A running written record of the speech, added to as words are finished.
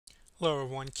Hello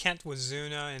everyone, Kent with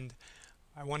Zuna, and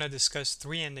I want to discuss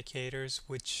three indicators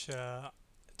which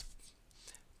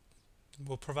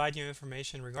will provide you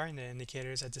information regarding the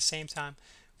indicators. At the same time,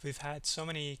 we've had so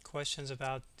many questions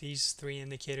about these three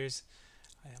indicators.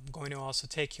 I'm going to also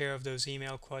take care of those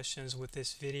email questions with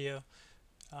this video.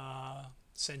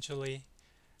 Essentially,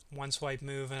 one swipe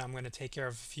move, and I'm going to take care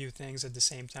of a few things at the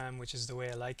same time, which is the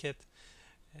way I like it.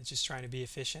 And just trying to be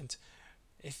efficient.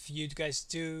 If you guys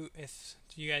do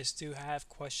have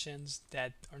questions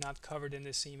that are not covered in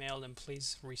this email, then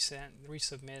please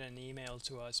resubmit an email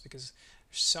to us, because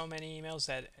there's so many emails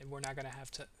that we're not going to have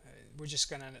to we're just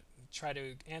going to try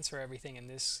to answer everything in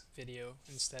this video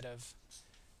instead of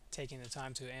taking the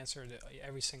time to answer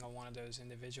every single one of those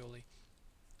individually.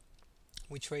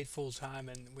 We trade full time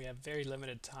and we have very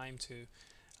limited time to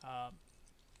uh,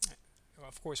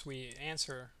 of course we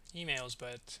answer emails,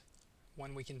 but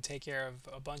when we can take care of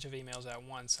a bunch of emails at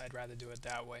once, I'd rather do it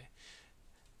that way.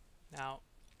 Now,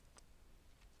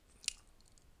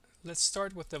 let's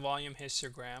start with the volume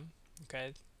histogram.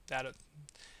 Okay, that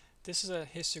this is a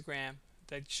histogram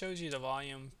that shows you the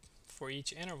volume for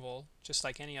each interval, just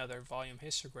like any other volume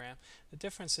histogram. The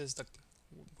difference is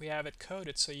we have it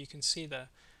coded so you can see the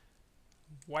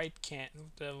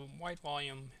the white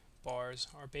volume bars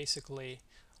are basically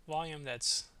volume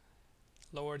that's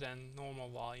lower than normal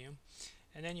volume,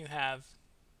 and then you have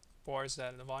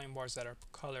the volume bars that are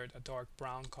colored a dark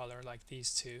brown color, like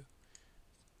these two.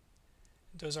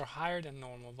 Those are higher than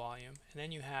normal volume. And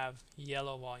then you have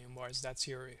yellow volume bars. That's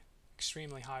your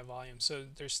extremely high volume. So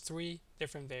there's three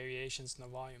different variations in the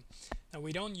volume. Now,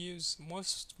 we don't use,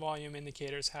 most volume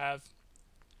indicators have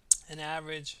an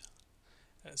average,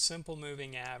 a simple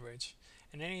moving average,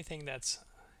 and anything that's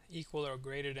equal or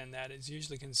greater than that is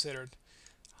usually considered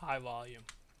high volume.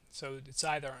 So it's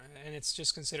either, and it's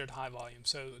just considered high volume.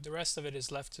 So the rest of it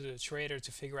is left to the trader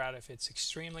to figure out if it's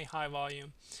extremely high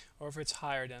volume or if it's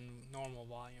higher than normal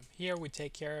volume. Here we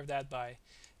take care of that by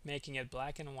making it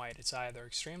black and white. It's either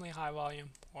extremely high volume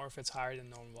or if it's higher than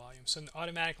normal volume. So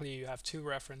automatically you have three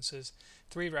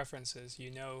references. You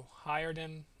know higher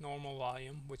than normal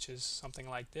volume, which is something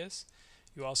like this.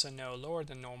 You also know lower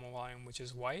than normal volume, which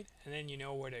is white, and then you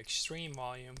know where the extreme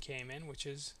volume came in, which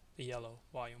is the yellow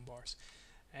volume bars.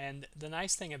 And the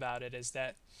nice thing about it is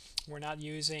that we're not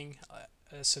using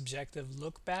a subjective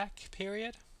look back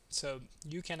period. So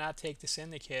you cannot take this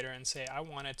indicator and say, I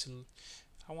want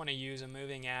to use a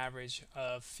moving average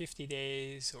of 50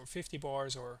 days or 50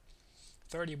 bars or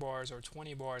 30 bars or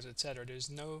 20 bars, etc. There's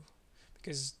no,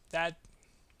 because that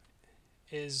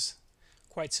is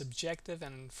quite subjective,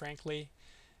 and frankly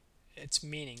it's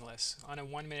meaningless. On a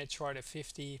 1 minute chart, a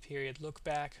 50 period look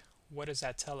back, what does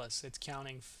that tell us? It's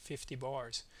counting 50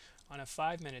 bars. On a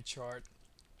 5 minute chart,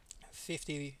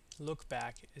 50 look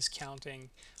back is counting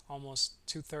almost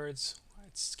 2/3.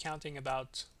 It's counting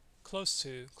about close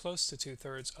to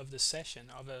 2/3 of the session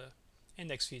of a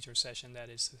index future session, that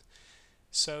is.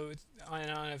 So on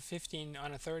a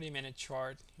 30-minute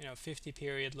chart, 50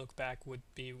 period look back would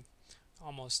be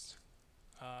almost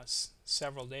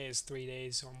several days, 3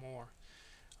 days or more,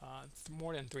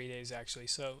 more than 3 days actually.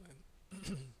 So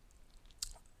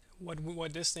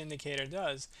what this indicator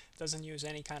doesn't use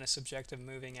any kind of subjective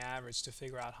moving average to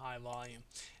figure out high volume,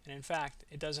 and in fact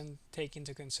it doesn't take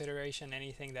into consideration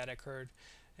anything that occurred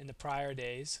in the prior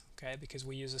days, okay, because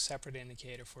we use a separate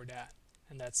indicator for that,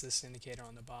 and that's this indicator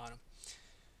on the bottom.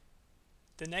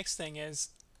 The next thing is,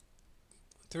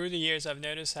 through the years I've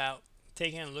noticed how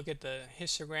taking a look at the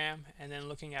histogram and then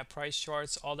looking at price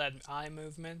charts, all that eye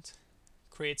movement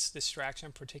creates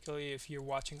distraction, particularly if you're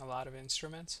watching a lot of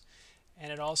instruments.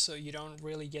 And it also, you don't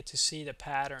really get to see the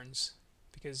patterns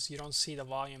because you don't see the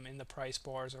volume in the price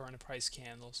bars or in the price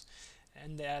candles.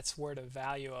 And that's where the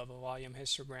value of a volume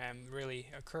histogram really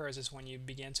occurs, is when you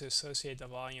begin to associate the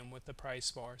volume with the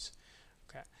price bars.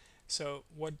 Okay, so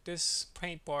what this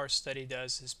paint bar study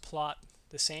does is plot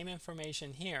the same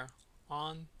information here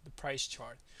on the price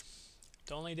chart.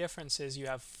 The only difference is you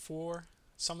have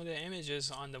some of the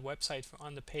images on the website,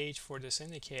 on the page for this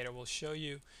indicator, will show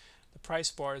you the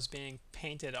price bar is being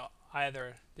painted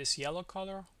either this yellow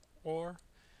color or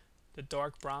the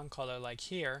dark brown color, like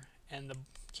here, and the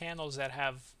candles that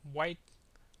have white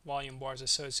volume bars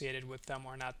associated with them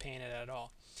are not painted at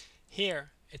all.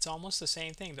 Here it's almost the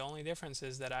same thing. The only difference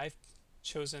is that I've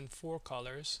chosen 4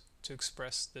 colors to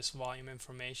express this volume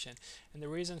information, and the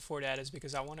reason for that is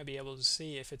because I want to be able to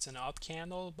see if it's an up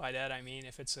candle. By that I mean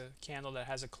if it's a candle that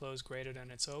has a close greater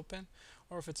than its open,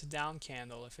 or if it's a down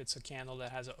candle, if it's a candle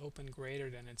that has an open greater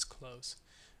than its close.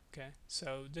 Okay,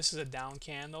 so this is a down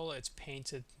candle. It's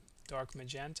painted dark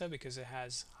magenta because it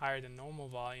has higher than normal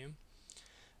volume.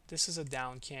 this is a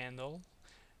down candle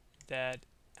that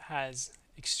has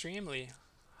extremely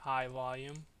high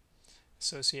volume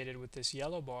associated with this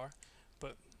yellow bar,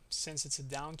 but since it's a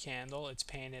down candle, it's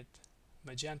painted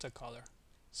magenta color.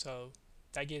 So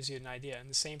that gives you an idea. And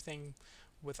the same thing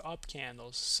with up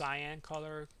candles. Cyan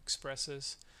color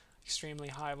expresses extremely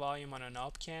high volume on an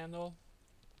up candle,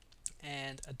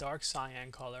 and a dark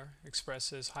cyan color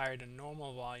expresses higher than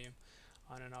normal volume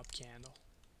on an up candle.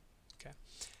 Okay.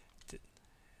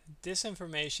 This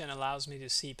information allows me to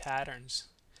see patterns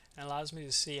and allows me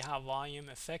to see how volume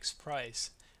affects price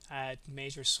at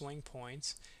major swing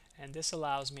points, and this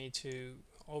allows me to,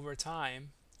 over time,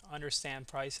 understand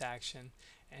price action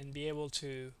and be able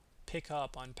to pick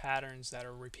up on patterns that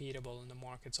are repeatable in the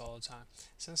markets all the time.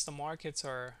 Since the markets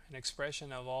are an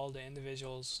expression of all the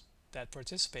individuals that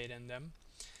participate in them,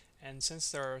 and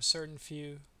since there are a certain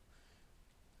few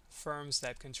firms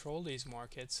that control these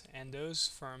markets, and those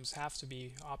firms have to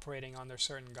be operating under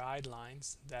certain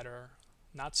guidelines that are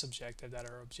not subjective, that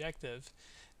are objective,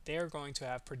 they are going to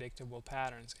have predictable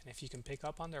patterns. And if you can pick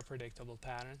up on their predictable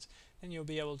patterns, then you'll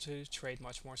be able to trade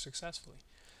much more successfully.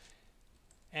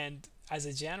 And as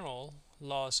a general,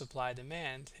 law of supply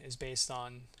demand is based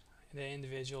on the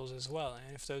individuals as well.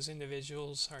 And if those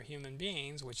individuals are human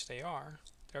beings, which they are,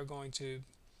 they're going to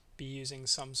be using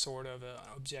some sort of an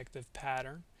objective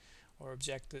pattern or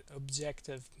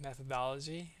objective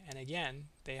methodology, and again,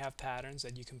 they have patterns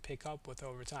that you can pick up with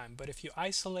over time. But if you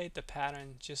isolate the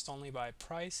pattern just only by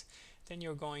price, then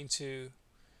you're going to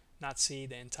not see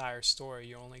the entire story.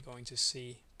 You're only going to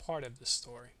see part of the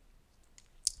story.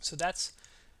 So that's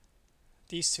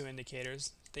these two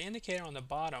indicators. The indicator on the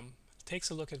bottom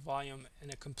takes a look at volume in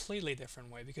a completely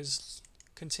different way, because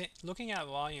looking at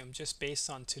volume just based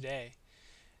on today,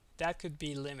 that could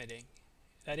be limiting.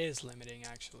 That is limiting,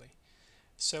 actually.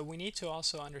 So we need to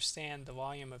also understand the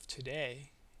volume of today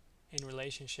in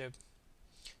relationship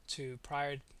to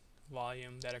prior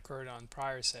volume that occurred on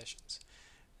prior sessions.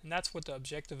 And that's what the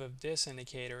objective of this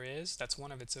indicator is. That's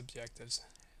one of its objectives.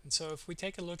 And so if we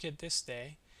take a look at this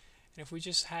day, and if we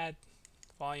just had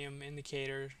volume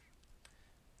indicator,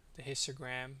 the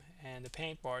histogram, and the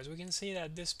paint bars, we can see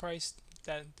that this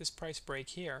price break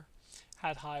here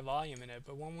had high volume in it.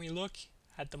 But when we look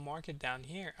at the market down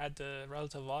here at the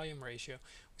relative volume ratio,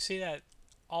 we see that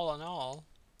all in all,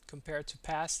 compared to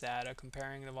past data,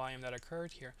 comparing the volume that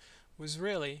occurred here, was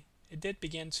really, it did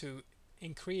begin to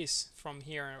increase from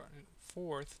here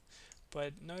forth,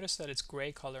 but notice that it's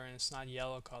gray color and it's not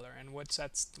yellow color. And what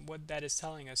that is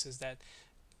telling us is that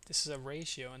this is a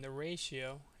ratio, and the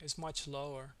ratio is much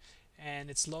lower, and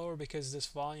it's lower because this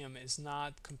volume is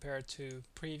not, compared to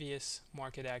previous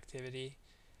market activity,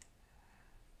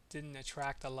 didn't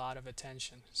attract a lot of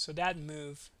attention. So that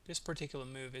move, this particular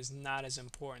move, is not as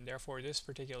important. Therefore, this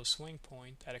particular swing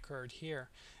point that occurred here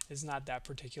is not that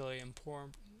particularly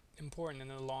important in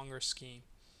the longer scheme.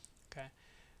 Okay.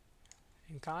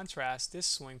 In contrast, this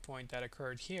swing point that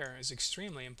occurred here is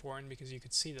extremely important because you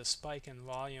could see the spike in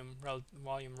volume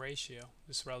ratio,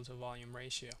 this relative volume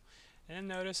ratio. And then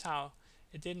notice how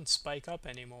it didn't spike up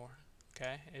anymore.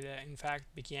 Okay, it in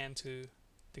fact began to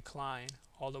decline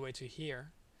all the way to here.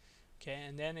 Okay,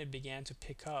 and then it began to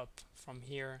pick up from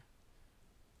here,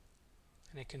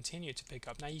 and it continued to pick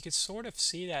up. Now you could sort of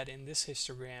see that in this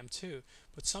histogram too,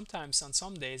 but sometimes on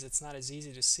some days it's not as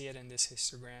easy to see it in this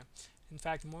histogram. In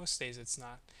fact, most days it's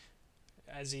not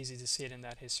as easy to see it in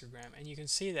that histogram. And you can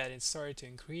see that it started to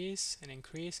increase and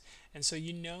increase, and so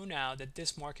you know now that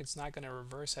this market's not going to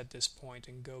reverse at this point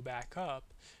and go back up,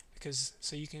 because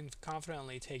so you can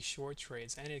confidently take short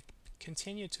trades, and it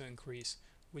continued to increase,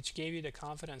 which gave you the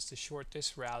confidence to short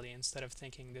this rally instead of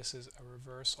thinking this is a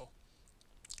reversal.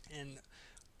 And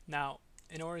now,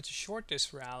 in order to short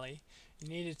this rally, you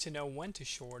needed to know when to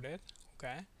short it.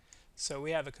 Okay, so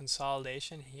we have a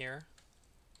consolidation here.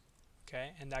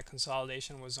 Okay, and that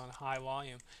consolidation was on high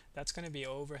volume. That's going to be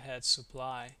overhead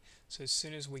supply. So as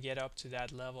soon as we get up to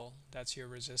that level, that's your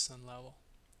resistance level.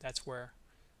 That's where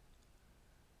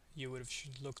you would have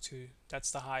looked to.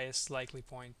 That's the highest likely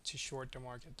point to short the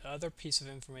market. The other piece of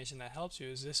information that helps you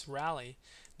is this rally.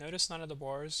 Notice none of the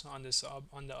bars on this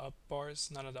on the up bars,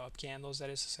 none of the up candles, that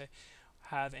is to say,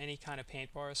 have any kind of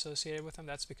paint bar associated with them.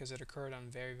 That's because it occurred on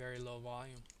very, very low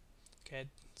volume. Okay,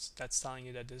 that's telling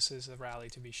you that this is a rally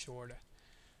to be shorted.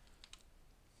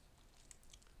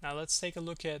 Now let's take a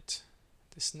look at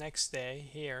this next day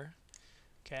here.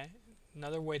 Okay,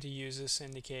 another way to use this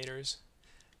indicators.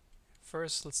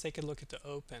 First, let's take a look at the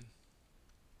open.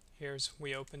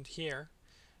 We opened here.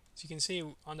 As you can see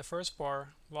on the first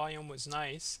bar, volume was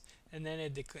nice, and then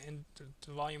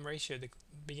the volume ratio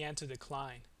began to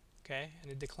decline. okay,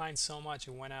 and it declined so much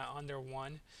it went out under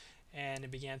 1 and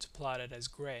it began to plot it as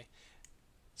gray.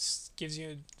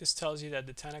 This tells you that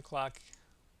the 10 o'clock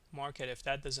market, if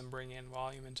that doesn't bring in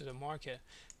volume into the market,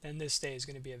 then this day is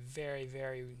going to be a very,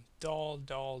 very dull,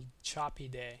 choppy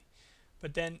day.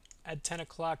 But then at 10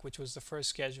 o'clock, which was the first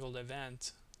scheduled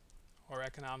event or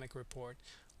economic report,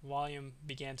 volume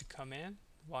began to come in,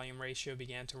 volume ratio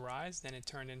began to rise, then it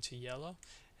turned into yellow,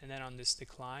 and then on this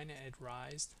decline it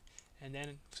rised, and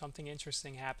then something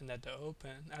interesting happened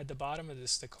at the bottom of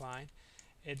this decline.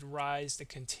 It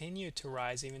continued to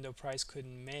rise even though price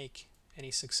couldn't make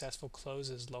any successful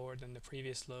closes lower than the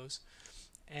previous lows,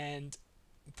 and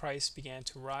price began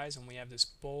to rise, and we have this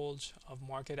bulge of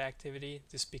market activity.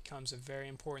 This becomes a very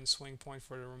important swing point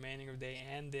for the remaining of the day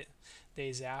and the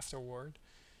days afterward.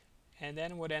 And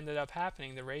then what ended up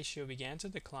happening, the ratio began to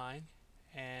decline,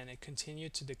 and it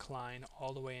continued to decline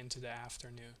all the way into the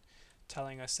afternoon,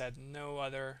 telling us that no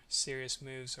other serious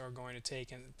moves are going to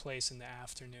take place in the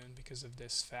afternoon because of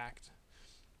this fact.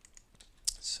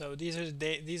 So these are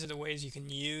the ways you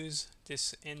can use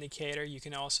this indicator. You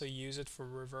can also use it for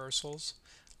reversals.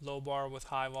 Low bar with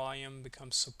high volume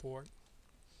becomes support.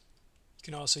 You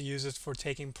can also use it for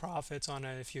taking profits on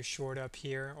it if you're short up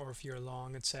here or if you're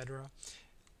long, etc.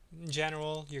 In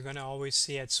general, you're going to always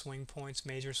see at swing points,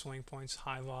 major swing points,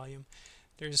 high volume.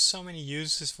 There's so many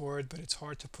uses for it, but it's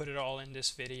hard to put it all in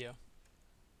this video.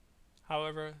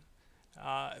 However,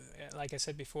 like I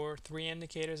said before, 3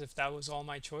 indicators. If that was all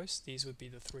my choice, these would be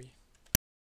the 3.